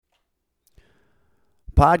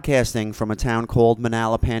podcasting from a town called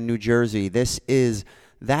Manalapan, New Jersey. This is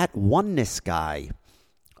That Oneness Guy,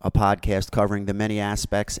 a podcast covering the many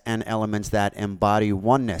aspects and elements that embody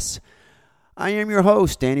oneness. I am your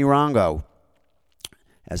host, Danny Rongo.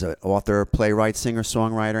 As an author, playwright, singer,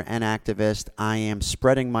 songwriter, and activist, I am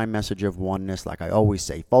spreading my message of oneness, like I always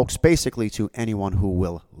say, folks, basically to anyone who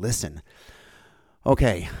will listen.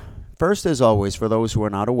 Okay, first, as always, for those who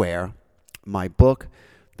are not aware, my book,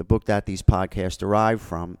 the book that these podcasts derive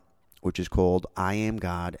from, which is called I Am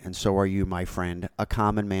God, and So Are You, My Friend, A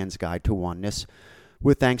Common Man's Guide to Oneness,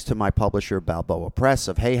 with thanks to my publisher, Balboa Press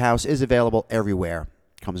of Hay House, is available everywhere.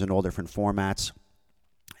 Comes in all different formats,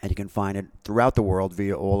 and you can find it throughout the world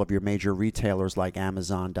via all of your major retailers like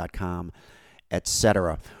Amazon.com,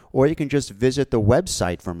 etc. Or you can just visit the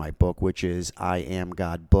website for my book, which is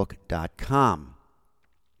IamGodBook.com.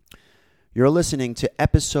 You're listening to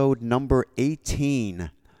episode number 18,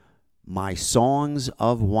 My Songs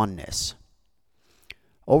of Oneness.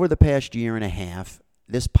 Over the past year and a half,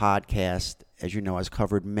 this podcast, as you know, has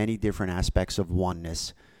covered many different aspects of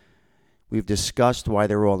oneness. We've discussed why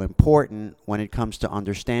they're all important when it comes to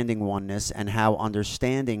understanding oneness and how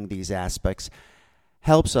understanding these aspects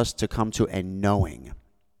helps us to come to a knowing,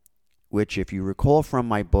 which, if you recall from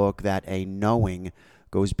my book, that a knowing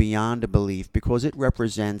goes beyond a belief because it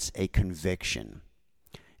represents a conviction.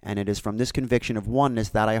 And it is from this conviction of oneness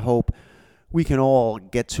that I hope we can all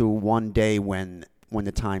get to one day when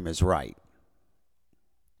the time is right.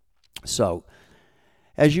 So,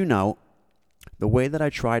 as you know, the way that I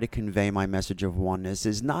try to convey my message of oneness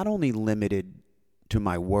is not only limited to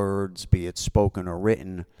my words, be it spoken or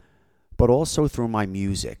written, but also through my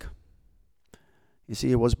music. You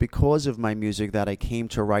see, it was because of my music that I came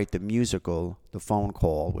to write the musical, The Phone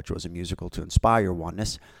Call, which was a musical to inspire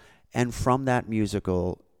oneness, and from that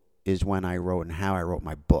musical is when I wrote and how I wrote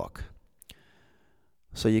my book.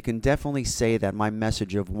 So you can definitely say that my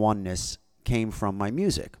message of oneness came from my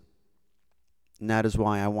music. And that is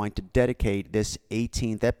why I want to dedicate this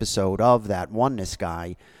 18th episode of That Oneness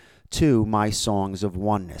Guy to my songs of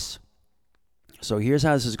oneness. So here's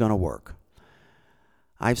how this is going to work.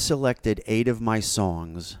 I've selected 8 of my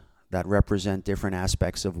songs that represent different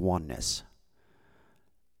aspects of oneness.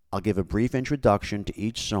 I'll give a brief introduction to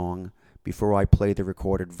each song before I play the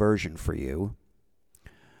recorded version for you.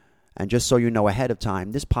 And just so you know ahead of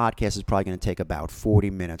time, this podcast is probably going to take about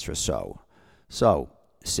 40 minutes or so. So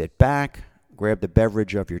sit back, grab the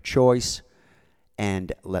beverage of your choice,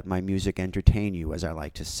 and let my music entertain you, as I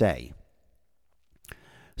like to say.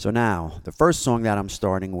 So now, the first song that I'm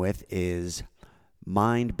starting with is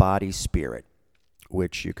Mind, Body, Spirit,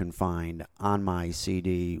 which you can find on my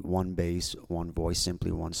CD, One Bass, One Voice,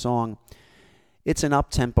 Simply One Song. It's an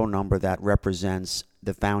up-tempo number that represents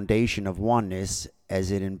the foundation of oneness as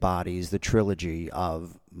it embodies the trilogy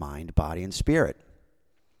of mind, body, and spirit.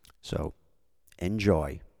 So,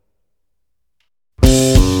 enjoy.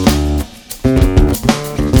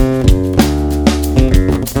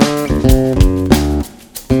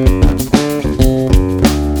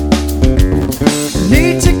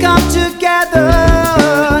 Need to come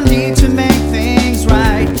together, need to make things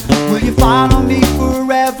right. Will you follow me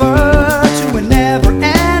forever to a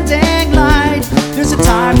never-ending light? There's a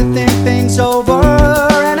time to think things over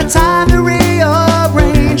and a time to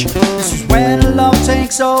rearrange. This is when love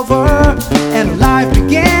takes over and life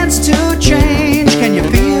begins to change. Can you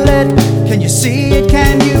feel it? Can you see it?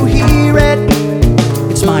 Can you hear it?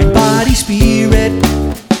 It's mind, body, spirit.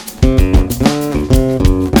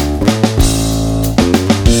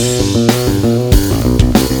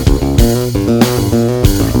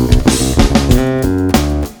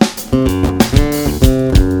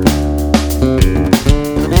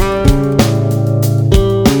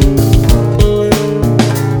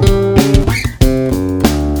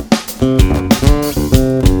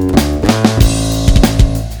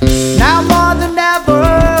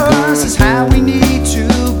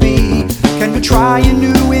 Try a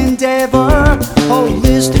new endeavor,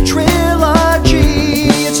 holistic trilogy.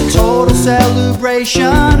 It's a total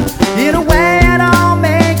celebration. In a way it all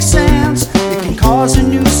makes sense. It can cause a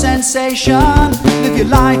new sensation. Live your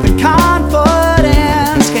life in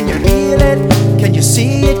confidence. Can you feel it? Can you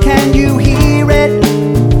see it? Can you hear it?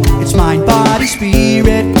 It's mind, body,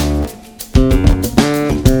 spirit.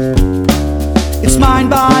 It's mind,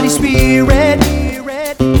 body, spirit.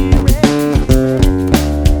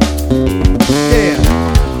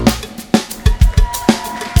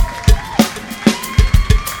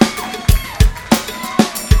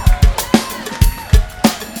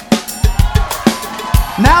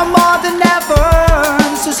 Now more than ever,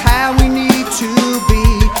 this is how we need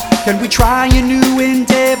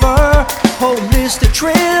twist, a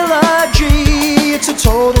trilogy. It's a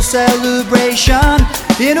total celebration.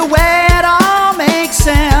 In a way it all makes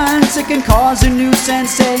sense. It can cause a new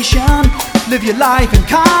sensation. Live your life in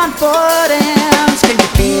confidence. Can you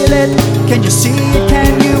feel it? Can you see it?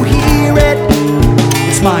 Can you hear it?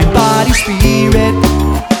 It's mind, body, spirit.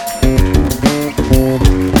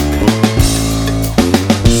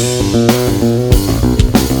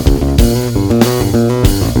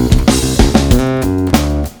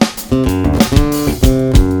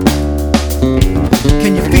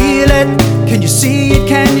 Can you feel it? Can you see it?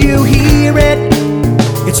 Can you hear it?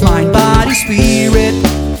 It's mind, body, spirit.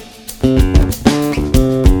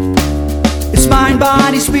 It's mind,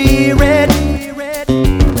 body, spirit.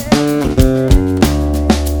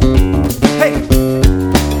 Hey!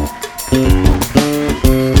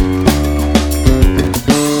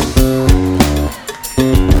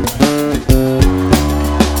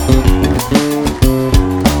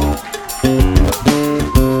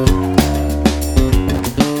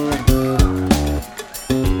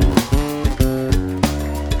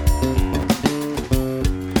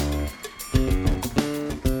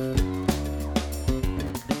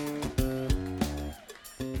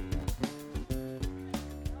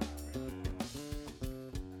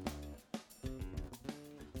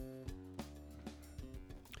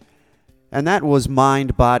 And that was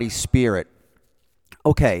Mind, Body, Spirit.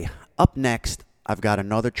 Okay, up next, I've got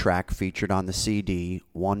another track featured on the CD,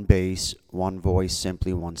 one bass, one voice,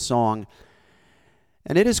 simply one song.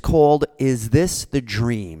 And it is called Is This the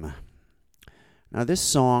Dream? Now, this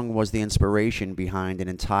song was the inspiration behind an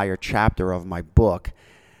entire chapter of my book,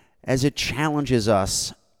 as it challenges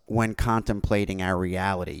us when contemplating our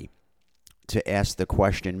reality to ask the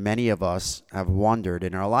question many of us have wondered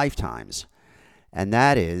in our lifetimes. And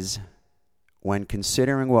that is, when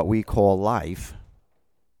considering what we call life,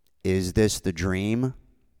 is this the dream?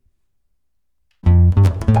 We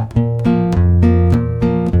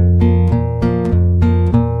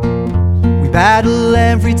battle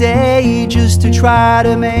every day just to try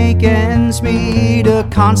to make ends meet. A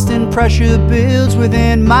constant pressure builds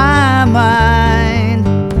within my mind,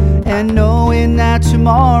 and knowing that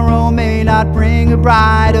tomorrow may not bring a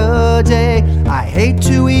brighter day, I hate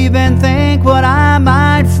to even think what I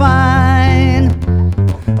might find.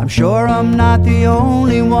 I'm sure I'm not the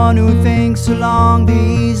only one who thinks along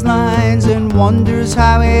these lines and wonders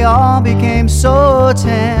how it all became so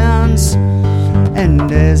tense.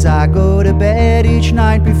 And as I go to bed each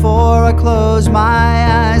night before I close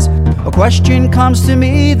my eyes, a question comes to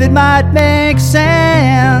me that might make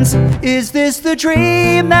sense. Is this the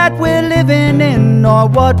dream that we're living in, or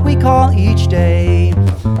what we call each day?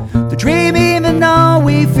 The dream even though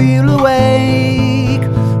we feel awake,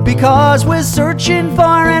 because we're searching for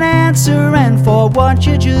an answer and for what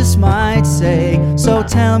you just might say. So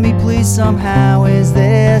tell me please somehow, is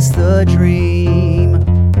this the dream?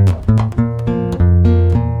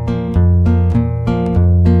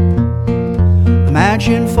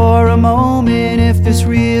 Imagine for a moment if this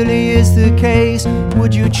really is the case.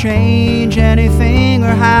 Would you change anything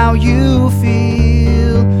or how you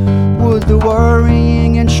feel? Would the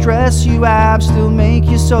worrying and stress you have still make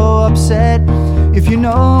you so upset, if you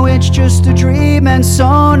know it's just a dream and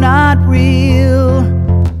so not real?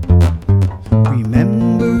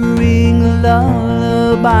 Remembering the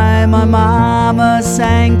lullaby my mama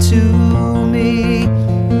sang to me.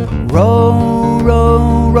 Row,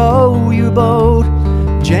 row, row your boat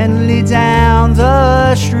gently down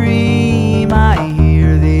the stream. I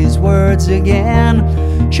hear these words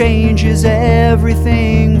again, changes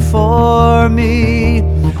everything for me.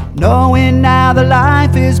 Knowing now that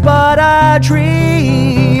life is but a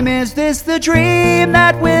dream. Is this the dream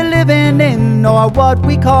that we're living in, or what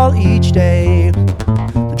we call each day?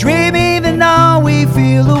 The dream even though we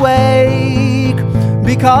feel awake,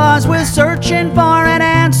 because we're searching for an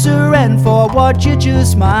answer and for what you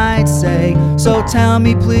just might say. So tell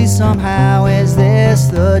me please somehow, is this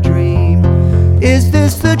the dream? Is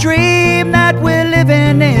this the dream that we're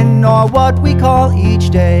living in, or what we call each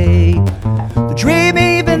day? The dream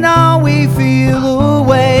even though we feel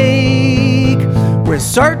awake, we're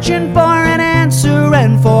searching for an answer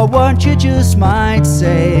and for what you just might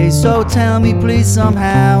say. So tell me please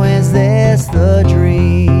somehow, is this the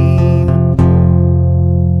dream?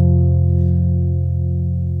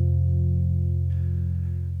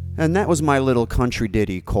 And that was my little country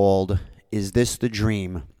ditty called Is This the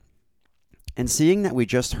Dream? And seeing that we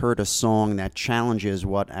just heard a song that challenges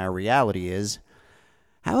what our reality is,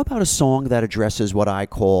 how about a song that addresses what I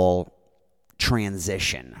call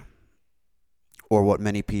transition, or what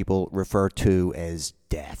many people refer to as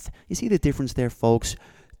death? You see the difference there, folks?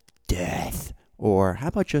 Death, Or how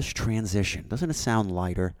about just transition? Doesn't it sound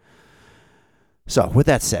lighter? So, with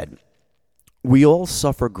that said, we all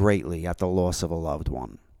suffer greatly at the loss of a loved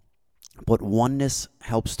one. But oneness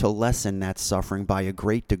helps to lessen that suffering by a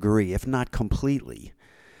great degree, if not completely.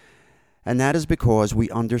 And that is because we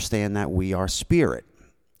understand that we are spirit,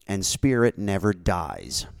 and spirit never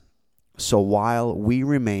dies. So while we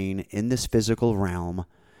remain in this physical realm,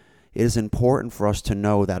 it is important for us to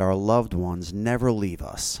know that our loved ones never leave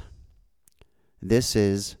us. This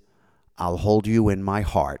is I'll Hold You in My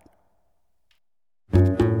Heart.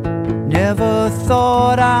 Never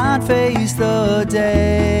thought I'd face the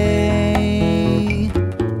day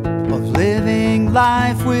of living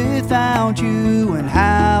life without you and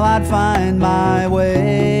how I'd find my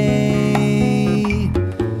way.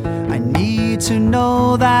 I need to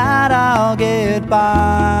know that I'll get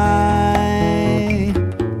by.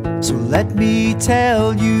 So let me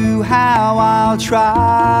tell you how I'll try.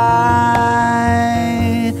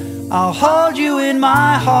 I'll hold you in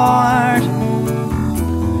my heart,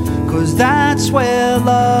 'cause that's where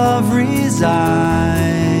love resides.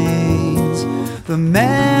 The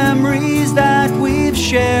memories that we've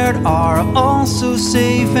shared are also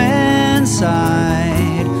safe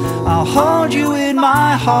inside. I'll hold you in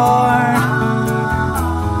my heart,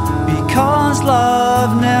 because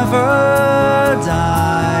love never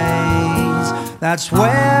dies. That's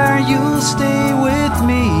where you'll stay with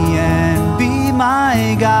me and be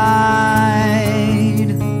my guide.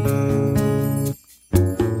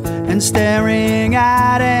 And staring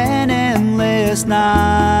at an endless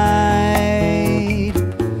night,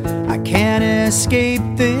 I can't escape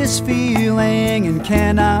this feeling and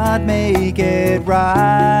cannot make it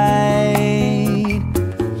right.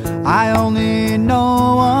 I only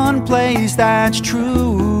know one place that's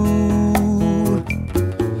true.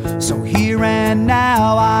 So here and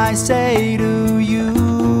now I say to you,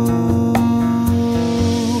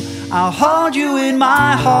 I'll hold you in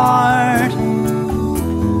my heart,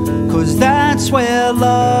 'cause that's where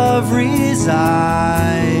love resides.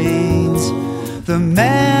 The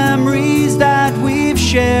memories that we've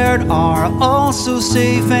shared are also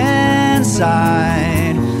safe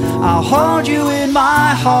inside. I'll hold you in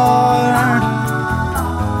my heart,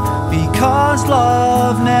 because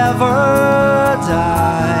love never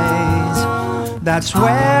dies. That's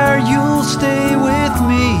where you'll stay with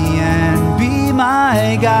me and be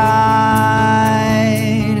my guide.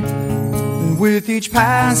 With each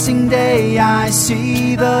passing day I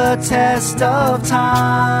see the test of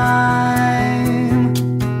time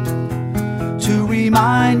to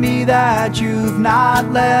remind me that you've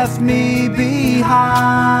not left me behind,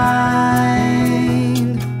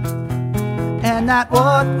 and that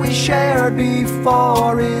what we shared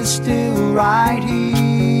before is still right here.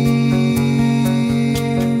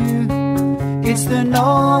 It's the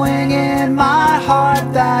knowing in my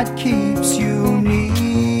heart that keeps you near.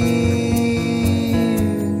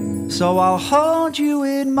 So I'll hold you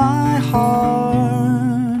in my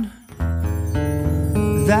heart,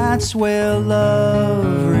 that's where love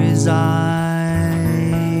resides.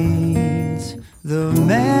 The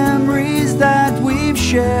memories that we've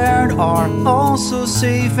shared are also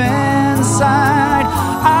safe inside.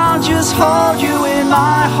 I'll just hold you in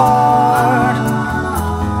my heart,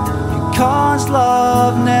 because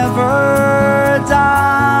love never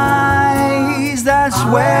dies. That's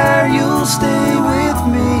where you'll stay with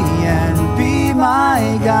me and be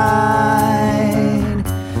my guide.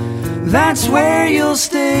 That's where you'll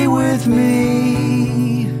stay with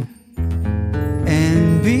me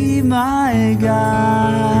and be my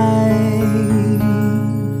guide.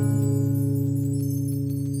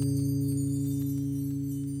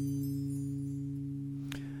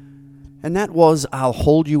 And that was I'll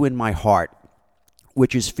Hold You in My Heart,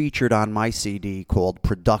 which is featured on my CD called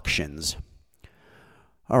Productions.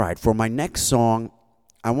 All right, for my next song,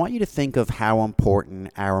 I want you to think of how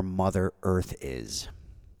important our Mother Earth is.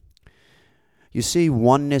 You see,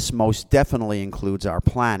 oneness most definitely includes our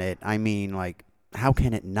planet. I mean, like, how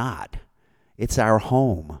can it not? It's our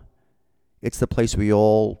home. It's the place we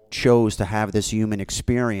all chose to have this human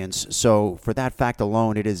experience. So for that fact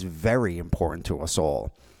alone, it is very important to us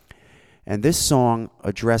all. And this song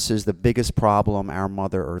addresses the biggest problem our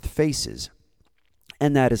Mother Earth faces,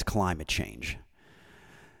 and that is climate change.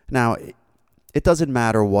 Now, it doesn't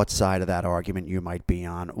matter what side of that argument you might be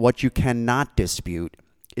on. What you cannot dispute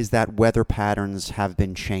is that weather patterns have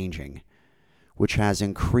been changing, which has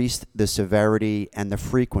increased the severity and the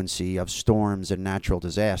frequency of storms and natural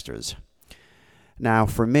disasters. Now,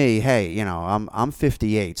 for me, hey, you know, I'm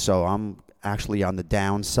 58, so I'm actually on the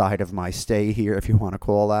downside of my stay here, if you want to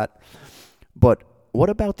call that. But what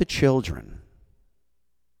about the children?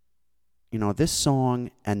 this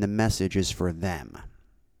song and the message is for them.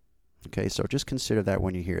 Okay, so just consider that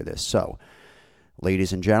when you hear this. So,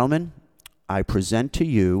 ladies and gentlemen, I present to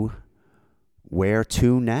you Where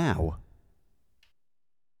To Now?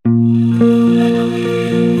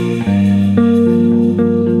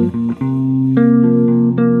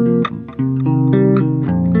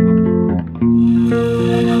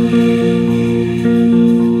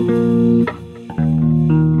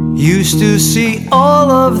 Used to see all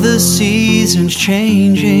of the seasons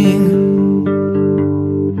changing.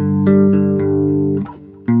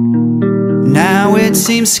 Now it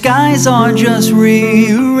seems skies are just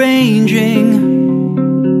rearranging.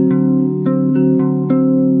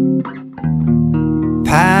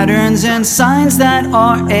 Patterns and signs that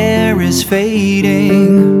our air is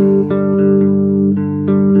fading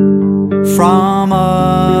from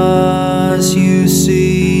us, you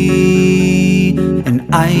see. And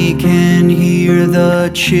I can hear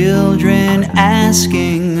the children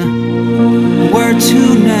asking, where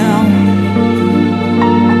to now?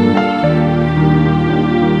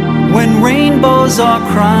 When rainbows are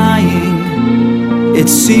crying, it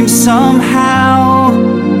seems somehow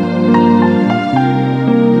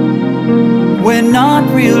we're not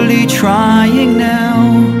really trying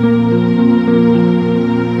now.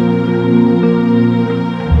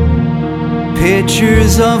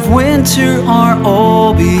 Pictures of winter are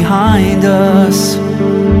all behind us,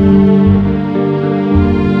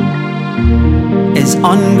 as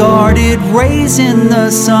unguarded rays in the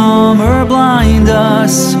summer blind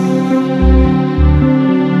us.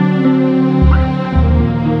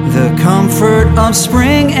 The comfort of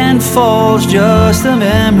spring and fall's just a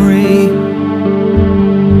memory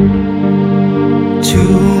to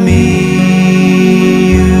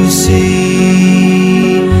me, you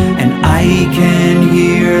see. And I can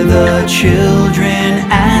hear the children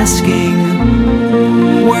asking,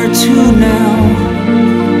 where to now?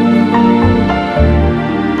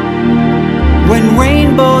 When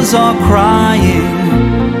rainbows are crying,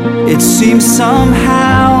 it seems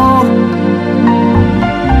somehow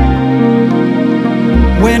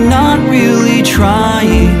we're not really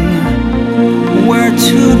trying. Where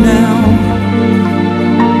to now?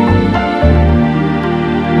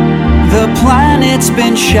 The planet's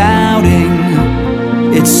been shouting,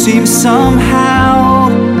 it seems somehow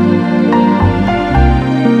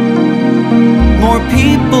more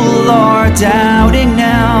people are doubting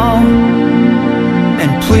now.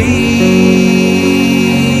 And please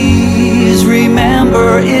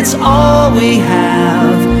remember, it's all we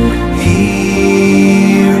have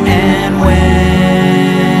here. And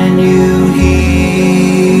when you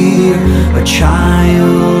hear a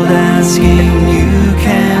child asking, you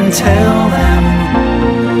can tell them,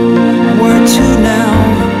 where to now?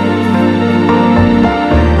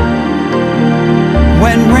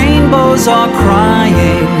 When rainbows are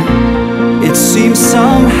crying, it seems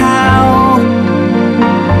somehow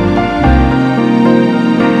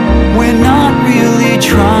we're not really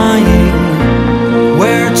trying.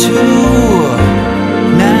 Where to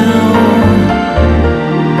now?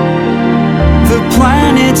 The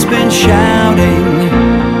planet's been shouting,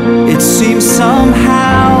 it seems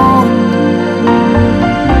somehow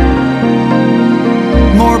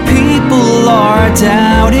more people are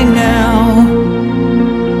doubting now.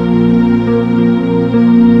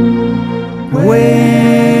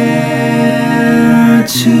 Where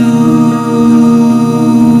to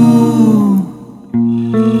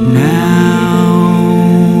now?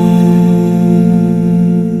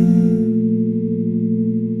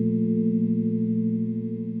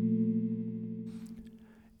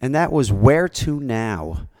 And that was Where To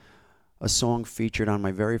Now, a song featured on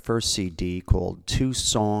my very first CD called Two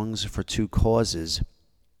Songs for Two Causes.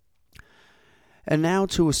 And now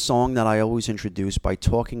to a song that I always introduce by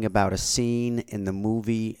talking about a scene in the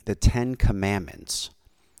movie The Ten Commandments.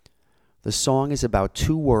 The song is about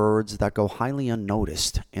two words that go highly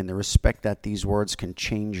unnoticed in the respect that these words can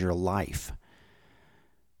change your life.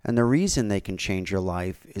 And the reason they can change your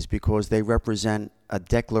life is because they represent a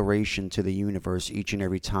declaration to the universe each and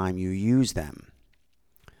every time you use them.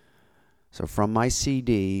 So from my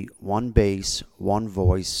CD, one bass, one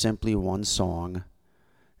voice, simply one song,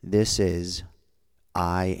 this is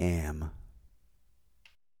I Am.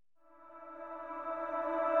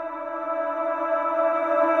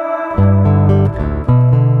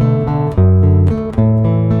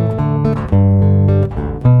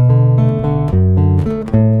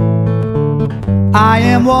 I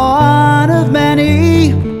am one of many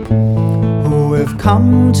who have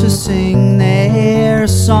come to sing their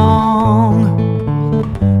song.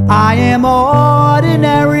 I am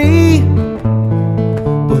ordinary,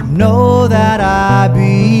 but know that I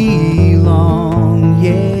belong.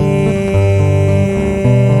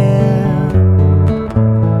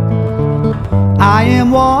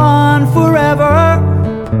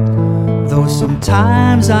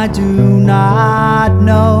 sometimes I do not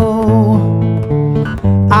know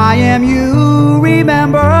I am you,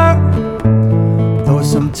 remember, though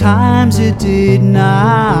sometimes it did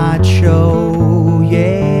not show,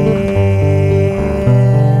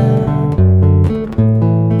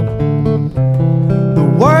 The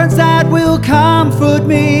words that will comfort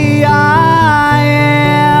me, I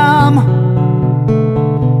am.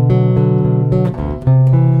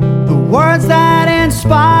 The words that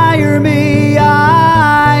inspire me,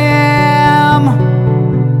 I am.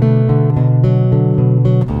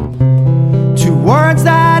 Two words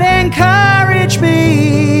that encourage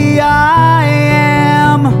me, I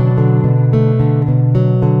am.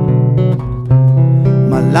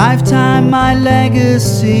 My lifetime, my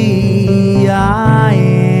legacy, I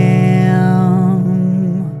am.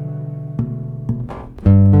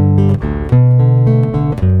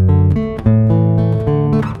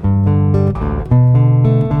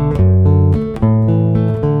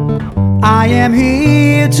 I am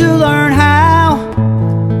here to learn how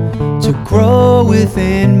to grow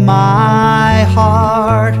within my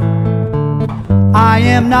heart. I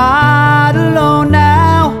am not alone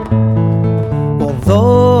now,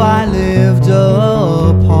 although I lived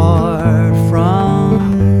apart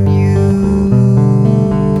from you.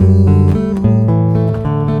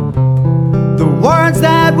 The words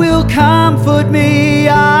that will comfort me,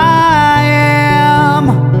 I am.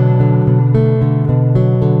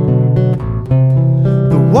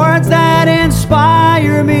 The words that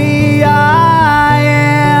inspire me, I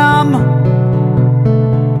am.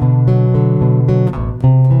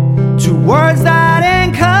 Two words that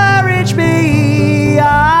encourage me,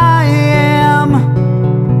 I am.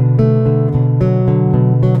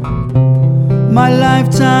 My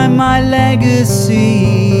lifetime, my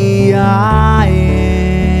legacy, I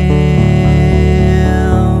am.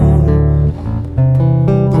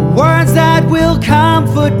 The words that will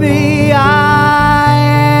comfort me, I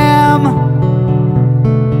am.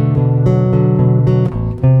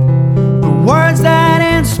 The words that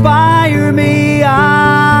inspire me,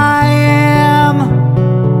 I am.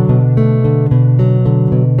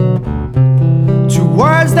 Two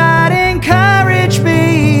words that encourage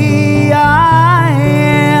me, I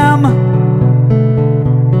am.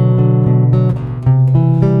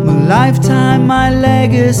 My lifetime, my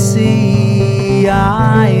legacy,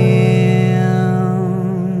 I am.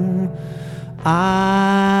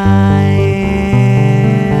 I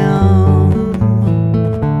am.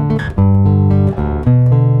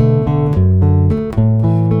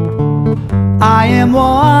 I am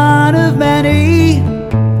one of many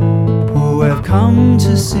who have come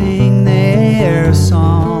to sing their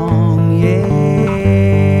song,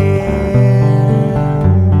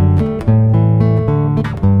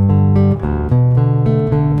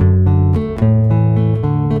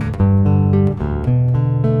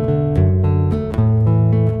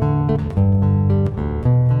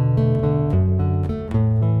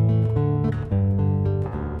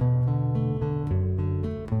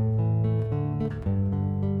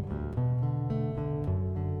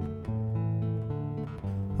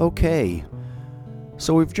 Okay,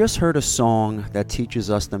 so we've just heard a song that teaches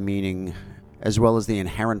us the meaning as well as the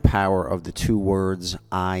inherent power of the two words,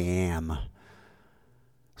 I am.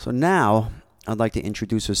 So now, I'd like to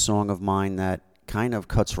introduce a song of mine that kind of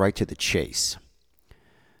cuts right to the chase.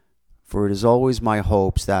 For it is always my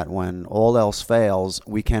hopes that when all else fails,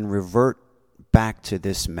 we can revert back to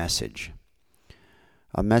this message.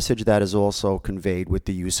 A message that is also conveyed with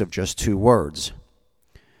the use of just two words.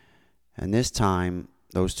 And this time,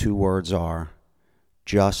 those two words are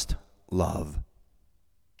just love.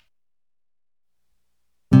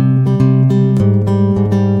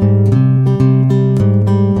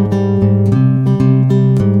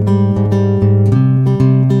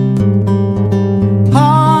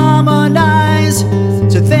 Harmonize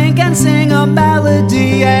to think and sing a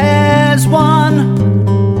melody as one,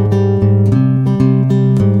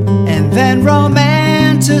 and then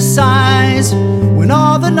romanticize when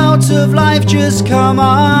all the notes of life just come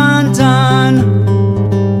undone.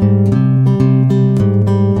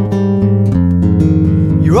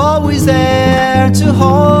 You're always there to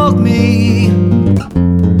hold me.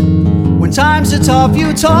 When times are tough,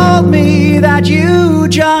 you told me that you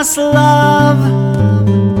just love.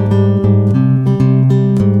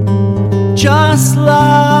 Just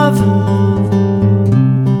love.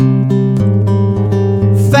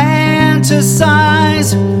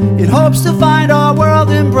 Fantasize in hopes to find our world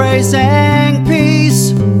embracing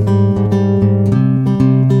peace,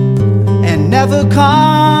 and never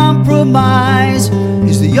compromise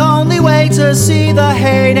is the only way to see the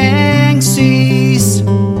hating cease.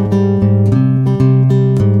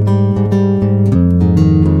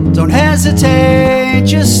 hesitate,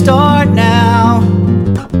 just start now.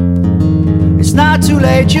 It's not too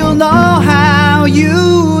late, you'll know how.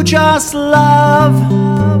 You just love.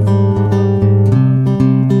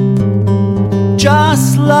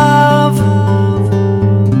 Just love.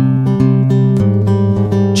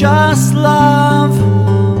 Just love.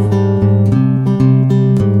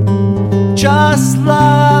 Just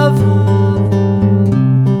love.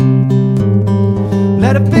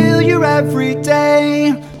 Let it fill your every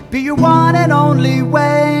day. Be your one and only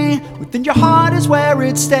way. Within your heart is where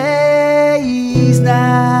it stays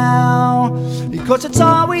now. Because it's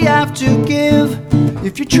all we have to give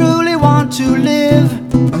if you truly want to live.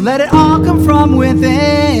 And let it all come from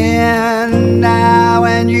within now.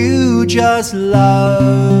 And you just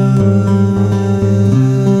love.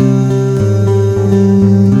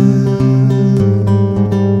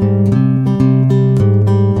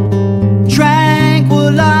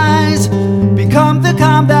 Tranquilize, become the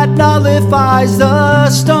calm that nullifies the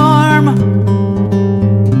storm.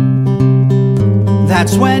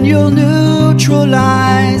 That's when you'll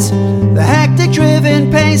neutralize the hectic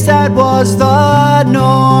driven pace that was the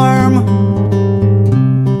norm.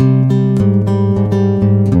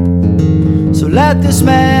 So let this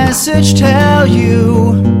message tell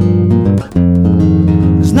you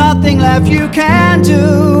there's nothing left you can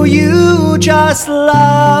do. You just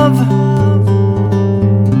love.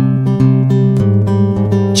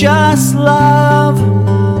 Just love.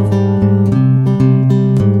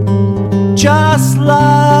 Just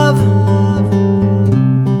love.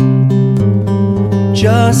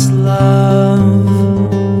 Just love.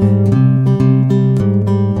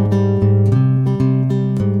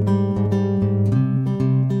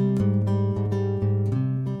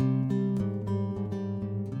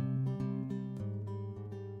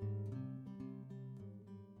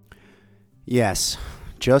 Yes,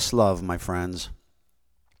 just love, my friends.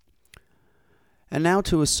 And now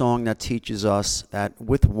to a song that teaches us that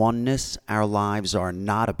with oneness, our lives are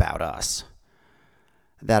not about us,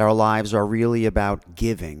 that our lives are really about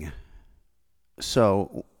giving.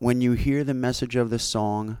 So when you hear the message of this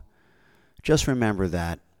song, just remember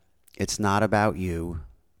that it's not about you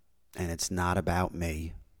and it's not about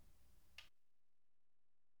me.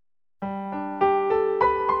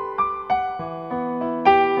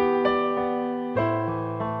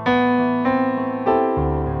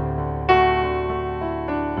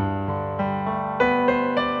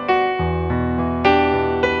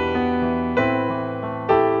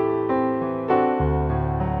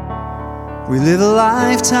 We live a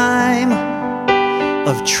lifetime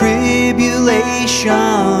of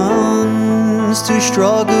tribulations. To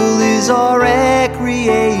struggle is our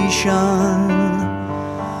recreation.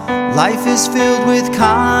 Life is filled with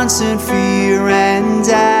constant fear and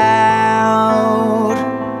doubt.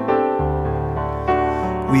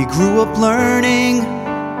 We grew up learning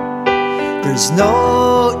there's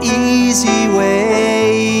no easy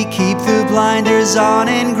way. Keep the blinders on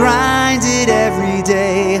and grind it every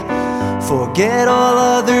day. Forget all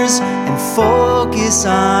others and focus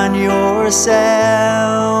on yourself.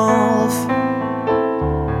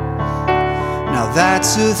 Now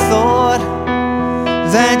that's a thought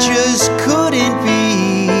that just couldn't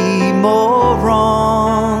be more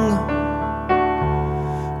wrong.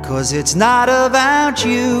 'Cause it's not about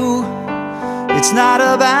you, it's not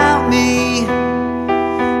about me,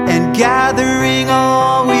 and gathering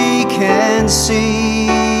all we can see.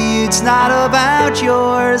 It's not about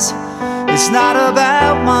yours, it's not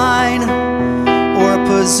about mine, or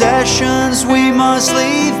possessions we must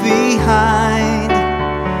leave behind.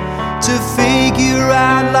 To figure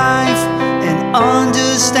out life and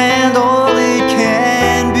understand all it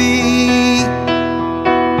can be.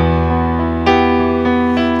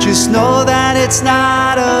 Just know that it's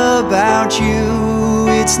not about you,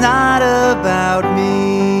 it's not about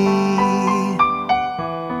me.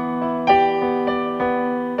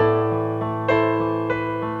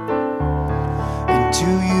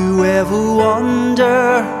 Do you ever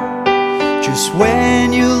wonder just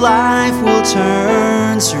when your life will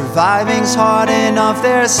turn? Surviving's hard enough,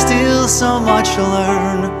 there's still so much to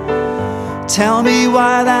learn. Tell me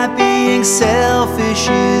why that being selfish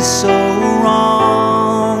is so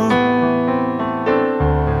wrong.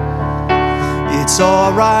 It's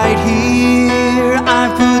all right here, I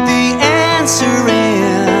put the answer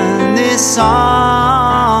in this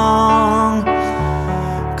song.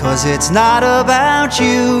 'Cause it's not about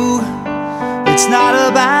you, it's not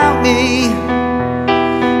about me,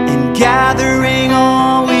 and gathering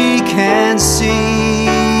all we can see.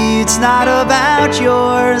 It's not about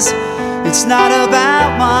yours, it's not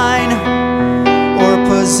about mine, or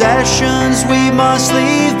possessions we must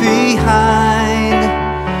leave behind.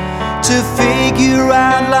 to figure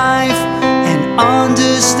out life and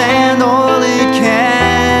understand all it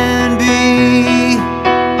can be.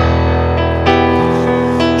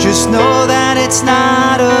 Just know that it's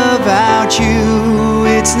not about you,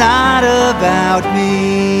 it's not about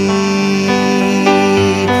me.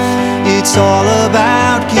 It's all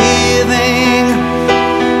about giving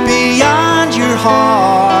beyond your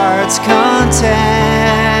heart's content,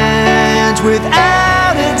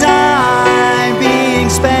 without a dime being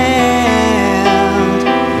spent,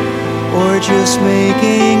 or just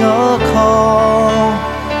making a call.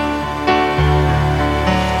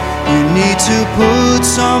 You need to put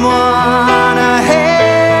someone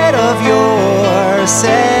ahead of yourself.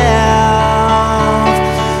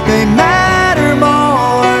 They matter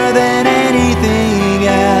more than anything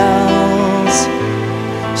else.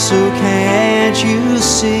 So can't you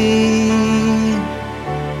see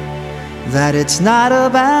that it's not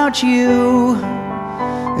about you,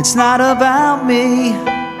 it's not about me,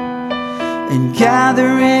 and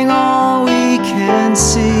gathering all we can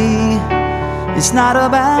see. It's not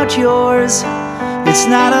about yours, it's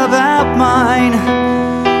not about mine,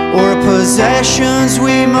 or possessions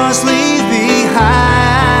we must leave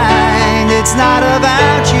behind. It's not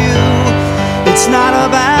about you, it's not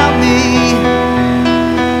about me,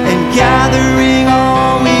 and gathering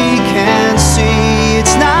all we can see.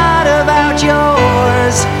 It's not about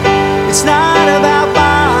yours, it's not about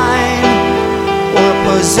mine, or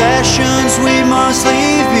possessions we must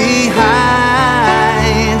leave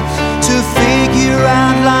behind, to figure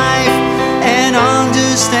out life and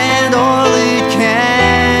understand all it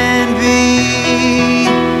can be.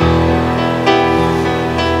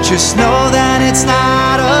 Just know that it's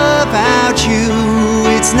not about you,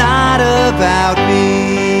 it's not about me.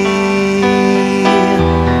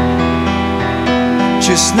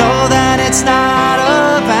 Just know that it's not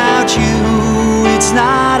about you, it's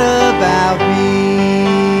not about me.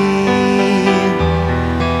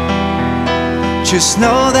 Just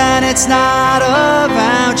know that it's not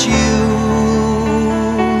about you,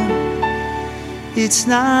 it's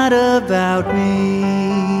not about me.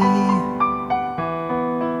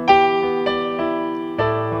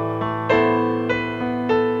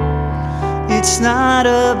 It's not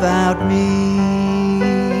about me.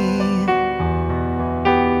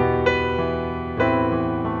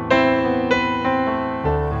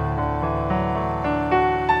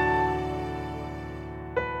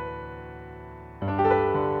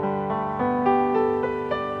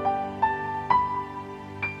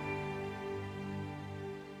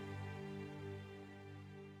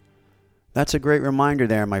 That's a great reminder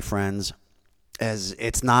there, my friends, as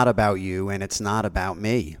it's not about you and it's not about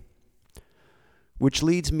me. Which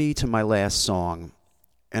leads me to my last song,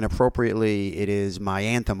 and appropriately it is my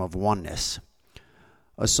anthem of oneness,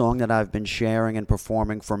 a song that I've been sharing and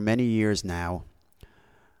performing for many years now.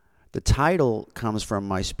 The title comes from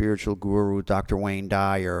my spiritual guru, Dr. Wayne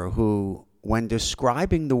Dyer, who, when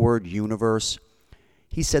describing the word universe,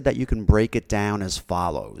 he said that you can break it down as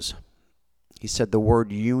follows. He said the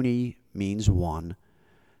word uni means one,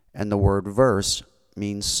 and the word verse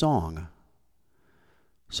means song.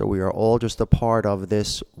 So we are all just a part of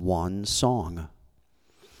this one song.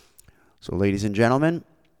 So ladies and gentlemen,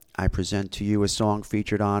 I present to you a song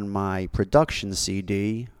featured on my production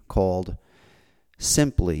CD called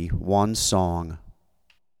Simply One Song.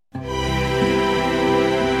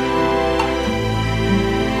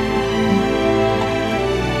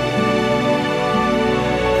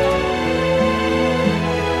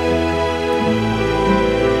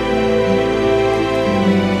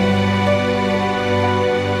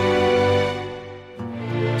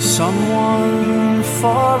 Someone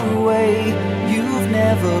far away you've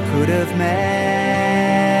never could have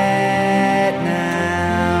met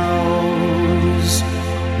now's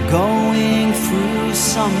going through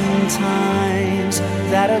some times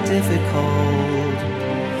that are difficult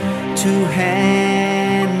to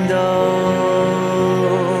handle.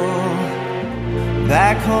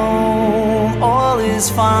 Back home all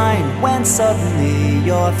is fine when suddenly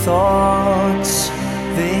your thoughts,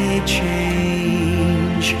 they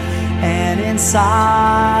change, and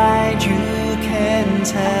inside you can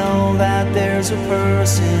tell that there's a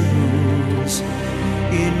person who's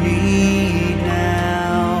in need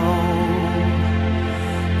now.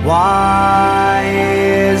 Why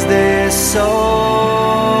is this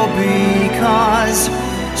so? Because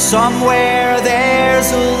somewhere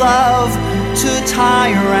there's a love to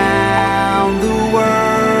tie around the world.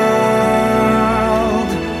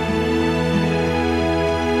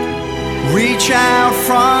 Reach out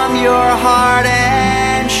from your heart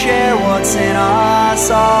and share what's in us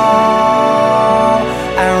all.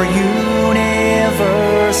 Our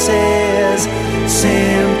universe universes,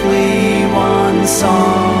 simply one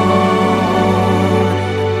song.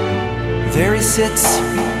 There he sits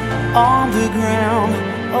on the ground,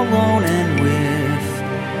 alone and with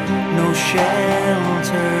no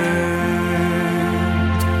shelter,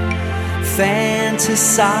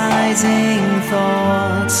 fantasizing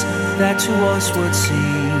thoughts that to us would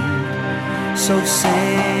seem so simple.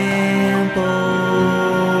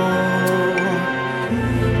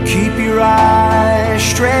 Keep your eyes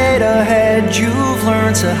straight ahead, you've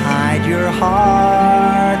learned to hide your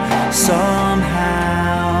heart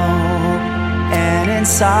somehow, and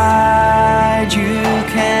inside you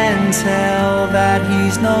can tell that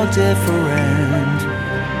he's no different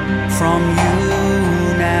from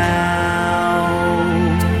you now.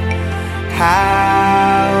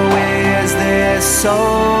 How is this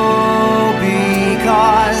so?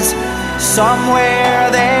 Because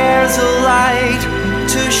somewhere there's a light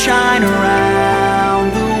to shine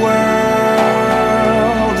around the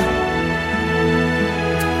world.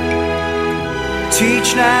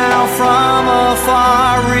 Teach now from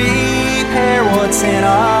afar, repair what's in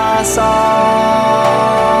us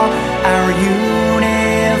all. Our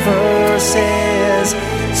universe is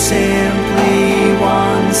simply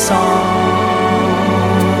one song,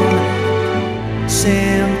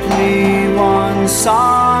 simply one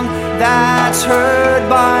song that's heard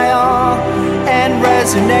by all and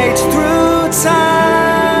resonates through time.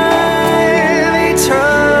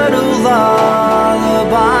 Eternal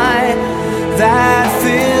lullaby that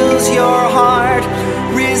fills your heart,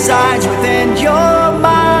 resides within your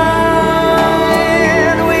mind.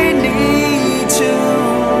 We need to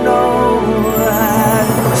know that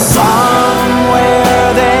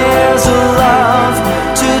somewhere there's a love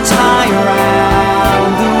to tie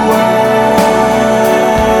around the world.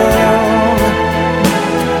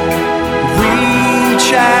 Reach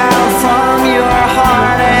out from your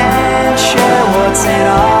heart and share what's in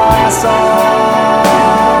us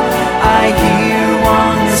all. I hear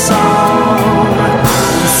one song.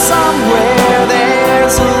 Somewhere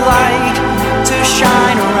there's a light to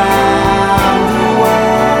shine around the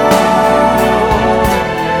world.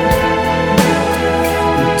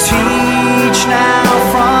 Teach now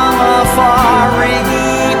from afar,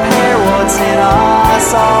 repair what's in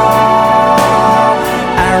us all.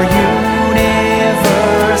 Our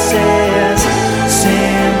universe is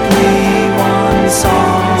simply one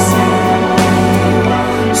song,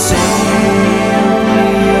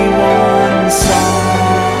 simply one song.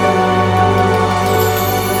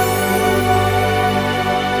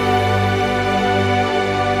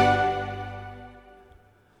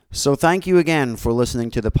 So thank you again for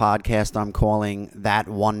listening to the podcast I'm calling That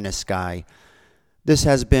Oneness Guy. This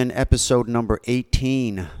has been episode number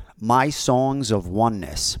 18, My Songs of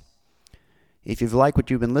Oneness. If you've liked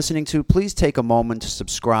what you've been listening to, please take a moment to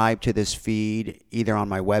subscribe to this feed, either on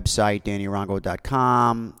my website,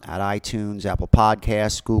 DannyRongo.com, at iTunes, Apple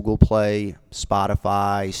Podcasts, Google Play,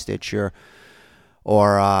 Spotify, Stitcher,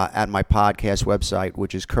 or at my podcast website,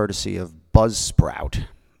 which is courtesy of Buzzsprout.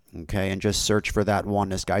 Okay, and just search for That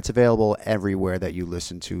Oneness Guy. It's available everywhere that you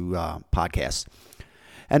listen to podcasts.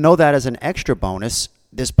 And know that as an extra bonus,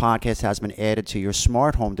 this podcast has been added to your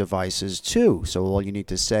smart home devices too. So all you need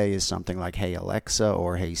to say is something like, "Hey Alexa,"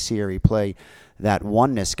 or "Hey Siri, play That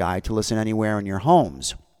Oneness Guy," to listen anywhere in your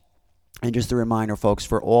homes. And just a reminder, folks,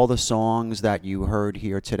 for all the songs that you heard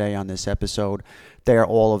here today on this episode, they are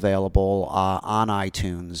all available on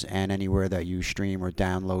iTunes and anywhere that you stream or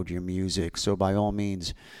download your music. So by all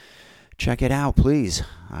means, check it out, please.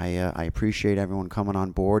 I appreciate everyone coming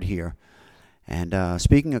on board here. And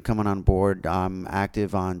speaking of coming on board, I'm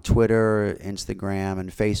active on Twitter, Instagram,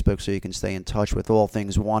 and Facebook, so you can stay in touch with all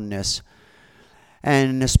things oneness.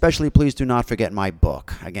 And especially, please do not forget my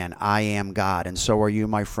book. Again, I Am God, and so are you,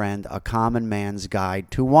 my friend, A Common Man's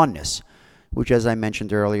Guide to Oneness, which, as I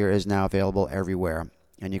mentioned earlier, is now available everywhere.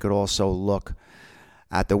 And you could also look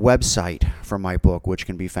at the website for my book, which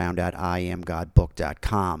can be found at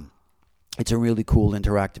IamGodBook.com. It's a really cool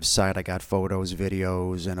interactive site. I got photos,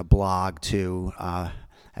 videos, and a blog, too,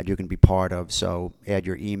 that you can be part of. So add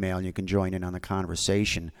your email, and you can join in on the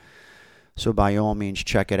conversation. So by all means,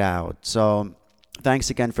 check it out. So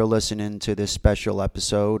thanks again for listening to this special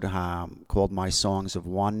episode called My Songs of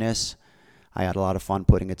Oneness. I had a lot of fun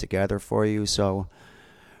putting it together for you. So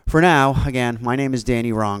for now, again, my name is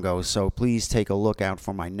Danny Rongo, so please take a look out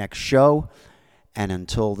for my next show. And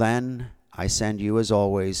until then, I send you, as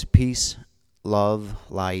always, peace, love,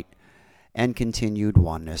 light, and continued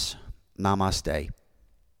oneness. Namaste.